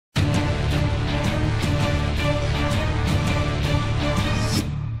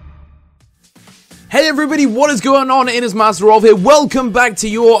Hey everybody, what is going on? It is MasterOv here. Welcome back to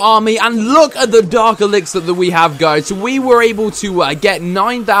your army, and look at the dark elixir that we have, guys. So we were able to get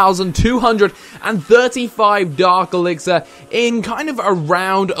 9,235 dark elixir in kind of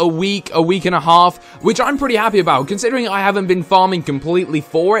around a week and a half, which I'm pretty happy about. Considering I haven't been farming completely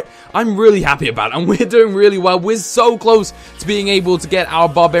for it, I'm really happy about it, and we're doing really well. We're so close to being able to get our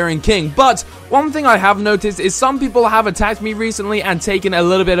Barbarian King. But one thing I have noticed is some people have attacked me recently and taken a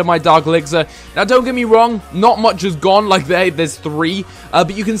little bit of my dark elixir. Now, don't get me wrong, not much has gone, like there's 3,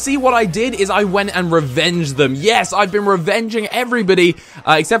 but you can see what I did is I went and revenged them. Yes, I've been revenging everybody,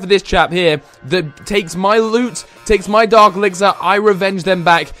 except for this chap here, that takes my loot, takes my dark elixir. I revenge them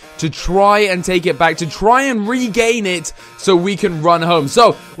back to try and take it back, to try and regain it so we can run home.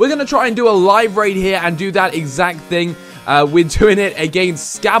 So, we're going to try and do a live raid here and do that exact thing. We're doing it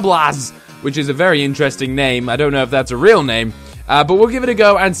against Skablaz, which is a very interesting name. I don't know if that's a real name. But we'll give it a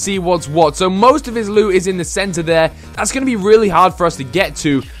go and see what's what. So most of his loot is in the center there. That's going to be really hard for us to get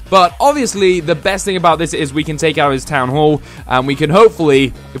to. But obviously, the best thing about this is we can take out his town hall. And we can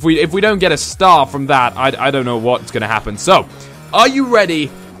hopefully, if we don't get a star from that, I don't know what's going to happen. So, are you ready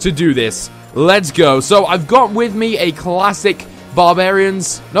to do this? Let's go. So I've got with me a classic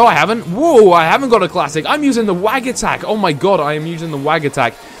Barbarians. No, I haven't. Whoa, I haven't got a classic. I'm using the wag attack. Oh my god, I am using the wag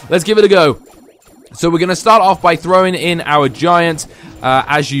attack. Let's give it a go. So we're going to start off by throwing in our giant,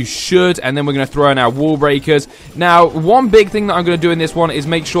 as you should, and then we're going to throw in our wall breakers. Now, one big thing that I'm going to do in this one is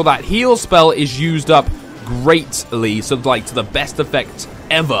make sure that heal spell is used up greatly, so like to the best effect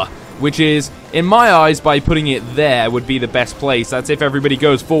ever, which is, in my eyes, by putting it there would be the best place. That's if everybody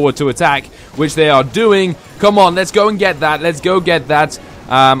goes forward to attack, which they are doing. Come on, let's go and get that. Let's go get that.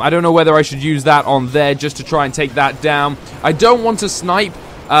 I don't know whether I should use that on there just to try and take that down. I don't want to snipe.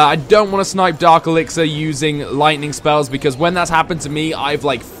 I don't want to snipe Dark Elixir using lightning spells, because when that's happened to me, I've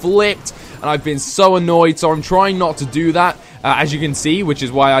like flipped and I've been so annoyed, so I'm trying not to do that, as you can see, which is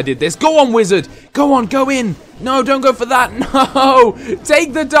why I did this. Go on, wizard! Go on, go in! No, don't go for that! No!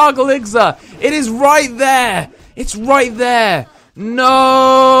 Take the Dark Elixir! It is right there! It's right there! No!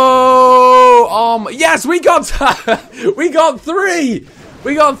 Yes, we got we got 3!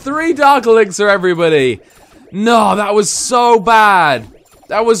 We got 3 Dark Elixir, everybody! No, that was so bad!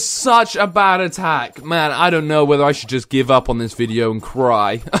 That was such a bad attack. Man, I don't know whether I should just give up on this video and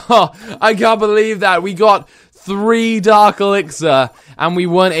cry. Oh, I can't believe that. We got 3 Dark Elixir, and we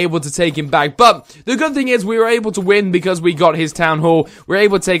weren't able to take him back. But the good thing is we were able to win because we got his town hall. We were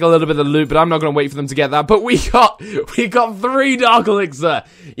able to take a little bit of the loot, but I'm not going to wait for them to get that. But we got 3 Dark Elixir.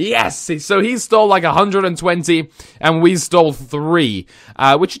 Yes, so he stole like 120, and we stole 3,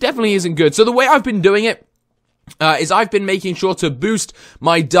 which definitely isn't good. So the way I've been doing it is I've been making sure to boost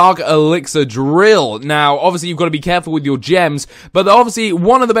my Dark Elixir drill. Now, obviously, you've got to be careful with your gems, but obviously,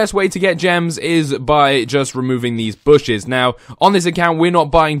 one of the best ways to get gems is by just removing these bushes. Now, on this account, we're not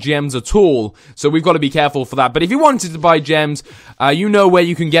buying gems at all, so we've got to be careful for that. But if you wanted to buy gems, you know where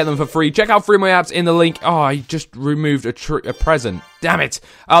you can get them for free. Check out Free My Apps in the link. Oh, I just removed a present. Damn it.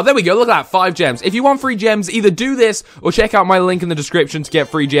 There we go. Look at that. 5 gems. If you want free gems, either do this or check out my link in the description to get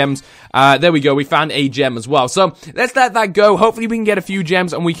free gems. There we go. We found a gem as well. So let's let that go. Hopefully we can get a few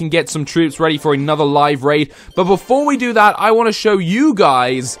gems and we can get some troops ready for another live raid. But before we do that, I want to show you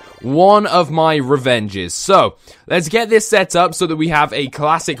guys one of my revenges. So let's get this set up so that we have a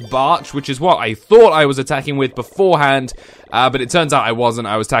classic Barch, which is what I thought I was attacking with beforehand. But it turns out I wasn't.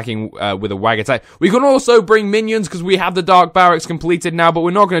 I was attacking with a wag attack. We can also bring minions because we have the Dark Barracks completed now, but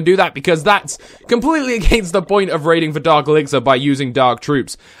we're not going to do that because that's completely against the point of raiding for Dark Elixir by using Dark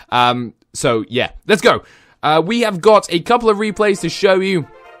Troops. So, yeah. Let's go. We have got a couple of replays to show you.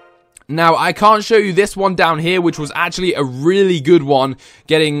 Now, I can't show you this one down here, which was actually a really good one,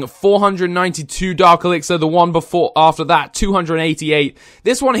 getting 492 Dark Elixir. The one after that, 288.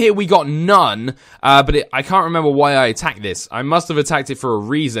 This one here, we got none, but I can't remember why I attacked this. I must have attacked it for a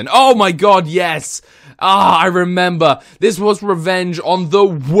reason. Oh my god, yes! I remember. This was revenge on the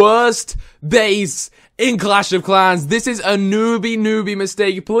worst base in Clash of Clans. This is a newbie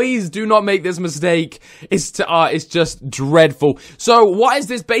mistake. Please do not make this mistake. It's just dreadful. So, what is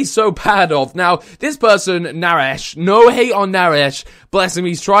this base so bad of? Now, this person, Naresh, no hate on Naresh, bless him,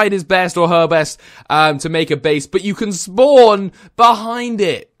 he's tried his best or her best to make a base, but you can spawn behind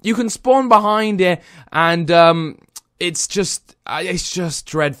it. You can spawn behind it, and it's just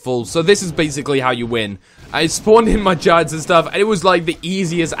dreadful. So this is basically how you win. I spawned in my giants and stuff, and it was like the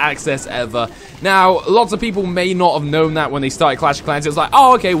easiest access ever. Now, lots of people may not have known that when they started Clash of Clans. It was like,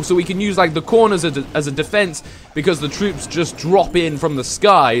 oh, okay, so we can use like the corners as a defense because the troops just drop in from the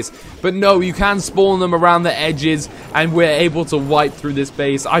skies. But no, you can spawn them around the edges, and we're able to wipe through this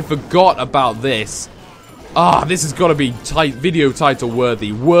base. I forgot about this. Ah, this has got to be video title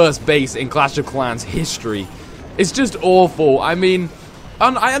worthy. Worst base in Clash of Clans history. It's just awful. I mean,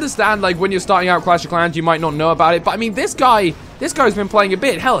 I understand, like, when you're starting out Clash of Clans, you might not know about it. But, I mean, this guy's been playing a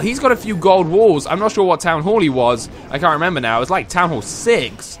bit. Hell, he's got a few gold walls. I'm not sure what Town Hall he was. I can't remember now. It's like Town Hall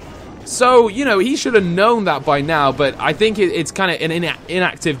 6. So, you know, he should have known that by now. But I think it's kind of an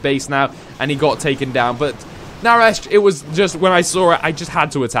inactive base now. And he got taken down. But Naresh, it was just, when I saw it, I just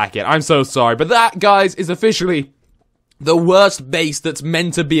had to attack it. I'm so sorry. But that, guys, is officially the worst base that's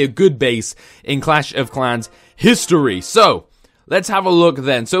meant to be a good base in Clash of Clans history. So, let's have a look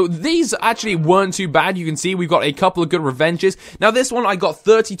then. So these actually weren't too bad. You can see we've got a couple of good revenges. Now this one I got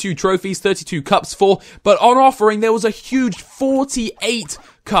 32 trophies, 32 cups for, but on offering there was a huge 48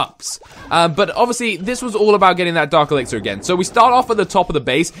 cups. But obviously this was all about getting that Dark Elixir again. So we start off at the top of the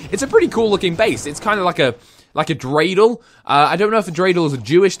base. It's a pretty cool looking base. It's kind of like a dreidel. I don't know if a dreidel is a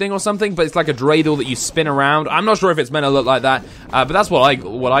Jewish thing or something, but it's like a dreidel that you spin around. I'm not sure if it's meant to look like that, but that's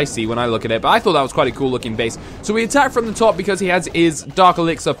what I see when I look at it. But I thought that was quite a cool looking base. So we attack from the top because he has his Dark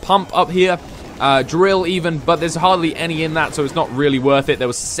Elixir pump up here. Drill even, but there's hardly any in that, so it's not really worth it. There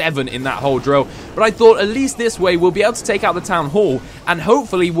was 7 in that whole drill. But I thought at least this way we'll be able to take out the Town Hall, and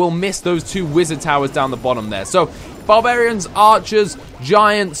hopefully we'll miss those 2 wizard towers down the bottom there. So Barbarians, Archers,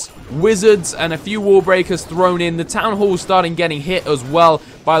 Giants, Wizards, and a few wall breakers thrown in. The Town Hall starting getting hit as well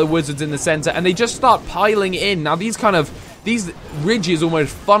by the Wizards in the center, and they just start piling in. Now these ridges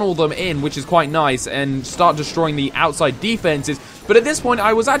almost funnel them in, which is quite nice, and start destroying the outside defenses. But at this point,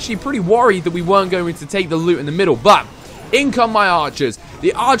 I was actually pretty worried that we weren't going to take the loot in the middle, but in come my archers.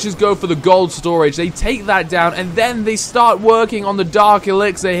 The archers go for the gold storage. They take that down, and then they start working on the Dark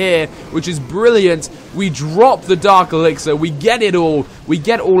Elixir here, which is brilliant. We drop the Dark Elixir. We get it all. We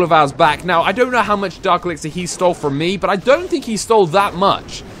get all of ours back. Now, I don't know how much Dark Elixir he stole from me, but I don't think he stole that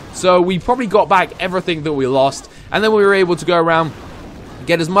much. So we probably got back everything that we lost, and then we were able to go around,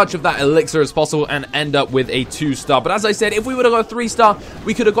 get as much of that elixir as possible, and end up with a 2-star. But as I said, if we would have got a 3-star,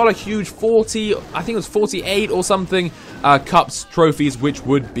 we could have got a huge 40, I think it was 48 or something, cups, trophies, which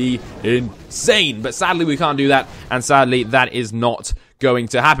would be insane. But sadly, we can't do that, and sadly, that is not going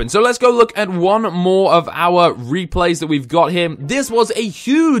to happen. So let's go look at one more of our replays that we've got here. This was a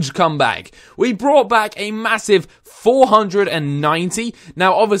huge comeback. We brought back a massive 490.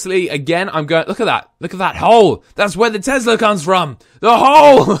 Now, obviously, again, I'm going, look at that. Look at that hole. That's where the Tesla comes from. The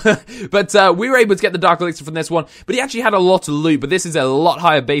hole. But we were able to get the Dark Elixir from this one. But he actually had a lot of loot. But this is a lot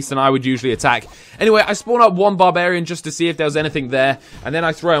higher base than I would usually attack. Anyway, I spawned up 1 Barbarian just to see if there was anything there. And then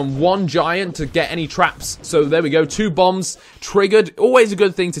I throw in 1 Giant to get any traps. So there we go. 2 bombs triggered. Always a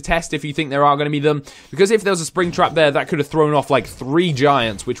good thing to test if you think there are going to be them. Because if there was a spring trap there, that could have thrown off like 3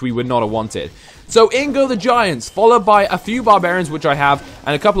 Giants, which we would not have wanted. So in go the Giants, followed by a few Barbarians, which I have,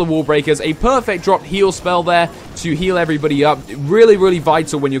 and a couple of Wall Breakers. A perfect dropped heal spell there to heal everybody up. Really, really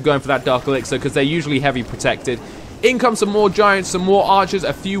vital when you're going for that Dark Elixir, because they're usually heavy protected. In comes some more Giants, some more Archers,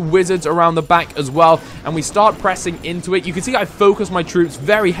 a few Wizards around the back as well, and we start pressing into it. You can see I focus my troops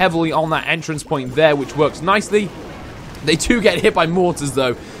very heavily on that entrance point there, which works nicely. They do get hit by mortars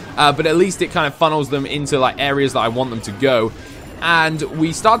though, but at least it kind of funnels them into like areas that I want them to go. And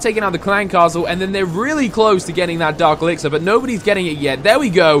we start taking out the clan castle, and then they're really close to getting that Dark Elixir, but nobody's getting it yet. There we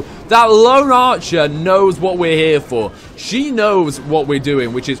go. That lone archer knows what we're here for. She knows what we're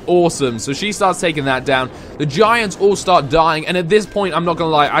doing, which is awesome. So she starts taking that down. The Giants all start dying, and at this point, I'm not gonna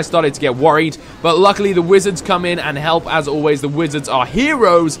lie, I started to get worried, but luckily the Wizards come in and help. As always, the Wizards are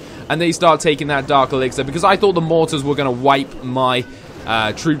heroes, and they start taking that Dark Elixir, because I thought the mortars were gonna wipe my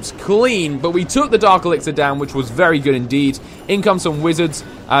troops clean, but we took the Dark Elixir down, which was very good indeed. In comes some Wizards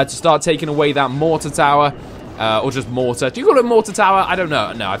to start taking away that mortar tower, or just mortar. Do you call it mortar tower? I don't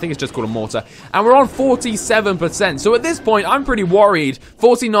know. No, I think it's just called a mortar. And we're on 47%. So at this point, I'm pretty worried.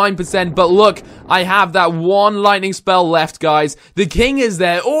 49%, but look, I have that 1 lightning spell left, guys. The king is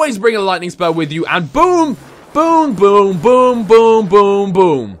there. Always bring a lightning spell with you, and boom, boom, boom, boom, boom, boom,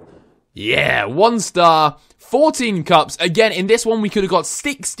 boom. Yeah, 1 star. 14 cups. Again, in this one, we could have got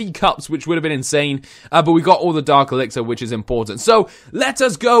 60 cups, which would have been insane. But we got all the Dark Elixir, which is important. So, let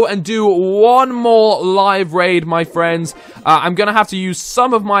us go and do one more live raid, my friends. I'm going to have to use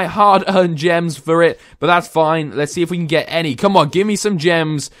some of my hard-earned gems for it, but that's fine. Let's see if we can get any. Come on, give me some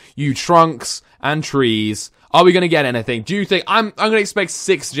gems, you trunks and trees. Are we going to get anything? Do you think... I'm going to expect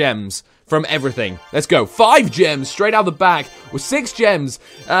 6 gems from everything. Let's go. 5 gems straight out the back with 6 gems.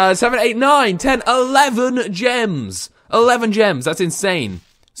 7, 8, 9, 10, 11 gems. 11 gems. That's insane.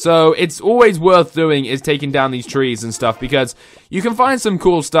 So it's always worth doing is taking down these trees and stuff because you can find some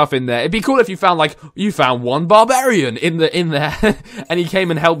cool stuff in there. It'd be cool if you found like one barbarian in there and he came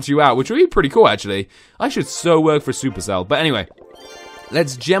and helped you out, which would be pretty cool actually. I should so work for Supercell. But anyway,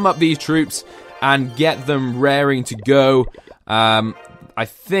 let's gem up these troops and get them raring to go. I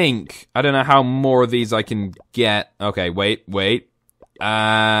think I don't know how more of these I can get. Okay, wait.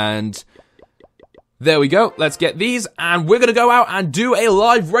 And there we go. Let's get these, and we're gonna go out and do a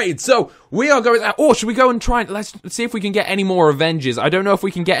live raid. So we are going. Or should we go and try and let's see if we can get any more Avengers? I don't know if we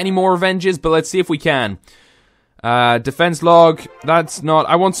can get any more Avengers, but let's see if we can. Defense log. That's not.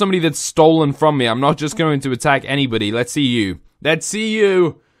 I want somebody that's stolen from me. I'm not just going to attack anybody. Let's see you. Let's see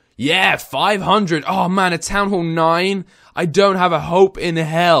you. Yeah, 500. Oh man, a Town Hall 9. I don't have a hope in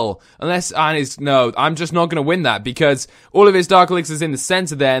hell. Unless, no, I'm just not going to win that because all of his Dark Elixirs in the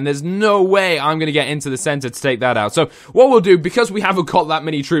center there, and there's no way I'm going to get into the center to take that out. So what we'll do, because we haven't got that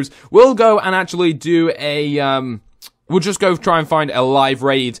many troops, we'll go and actually do a, we'll just go try and find a live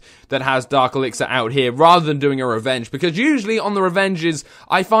raid that has Dark Elixir out here rather than doing a revenge. Because usually on the revenges,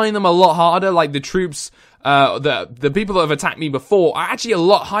 I find them a lot harder, like the troops... the people that have attacked me before are actually a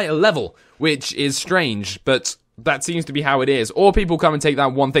lot higher level, which is strange, but that seems to be how it is. Or people come and take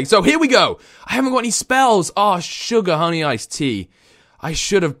that one thing. So here we go. I haven't got any spells. Oh, sugar, honey, iced tea. I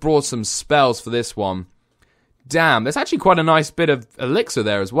should have brought some spells for this one. Damn, there's actually quite a nice bit of elixir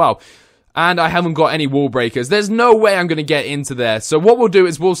there as well. And I haven't got any wall breakers. There's no way I'm going to get into there. So what we'll do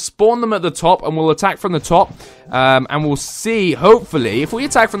is we'll spawn them at the top and we'll attack from the top. And we'll see, hopefully, if we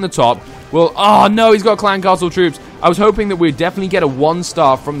attack from the top, we'll... Oh, no, he's got clan castle troops. I was hoping that we'd definitely get a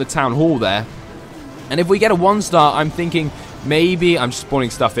 1-star from the town hall there. And if we get a 1-star, I'm thinking maybe... I'm just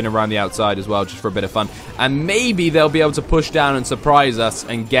spawning stuff in around the outside as well, just for a bit of fun. And maybe they'll be able to push down and surprise us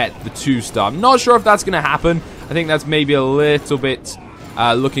and get the 2-star. I'm not sure if that's going to happen. I think that's maybe a little bit...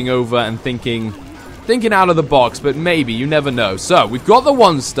 looking over and thinking out of the box, but maybe, you never know. So, we've got the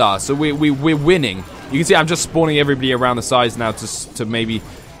 1-star, so we're winning. You can see I'm just spawning everybody around the sides now to maybe,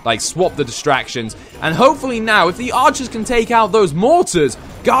 like, swap the distractions. And hopefully now, if the archers can take out those mortars,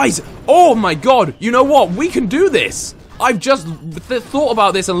 guys, oh my god, you know what? We can do this. I've just thought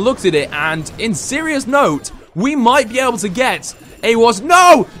about this and looked at it, and in serious note, we might be able to get a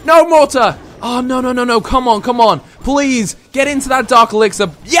No, mortar! Oh, no, come on. Please, get into that Dark Elixir.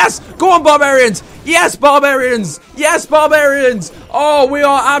 Yes! Go on, Barbarians! Yes, Barbarians! Yes, Barbarians! Oh, we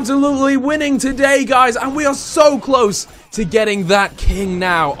are absolutely winning today, guys, and we are so close to getting that king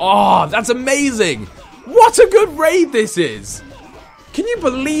now. Oh, that's amazing! What a good raid this is! Can you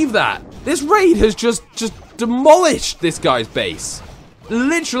believe that? This raid has just demolished this guy's base.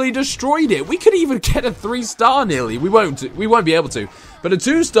 Literally destroyed it. We could even get a 3-star nearly. We won't be able to. But a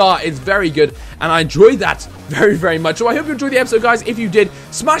 2-star is very good, and I enjoyed that very, very much. So I hope you enjoyed the episode, guys. If you did,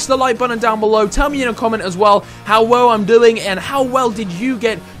 smash the like button down below. Tell me in a comment as well how well I'm doing and how well did you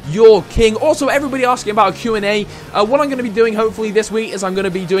get your king. Also, everybody asking about a Q&A. What I'm going to be doing, hopefully, this week is I'm going to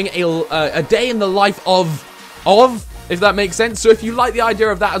be doing a day in the life of, if that makes sense. So if you like the idea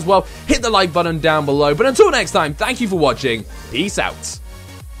of that as well, hit the like button down below. But until next time, thank you for watching. Peace out.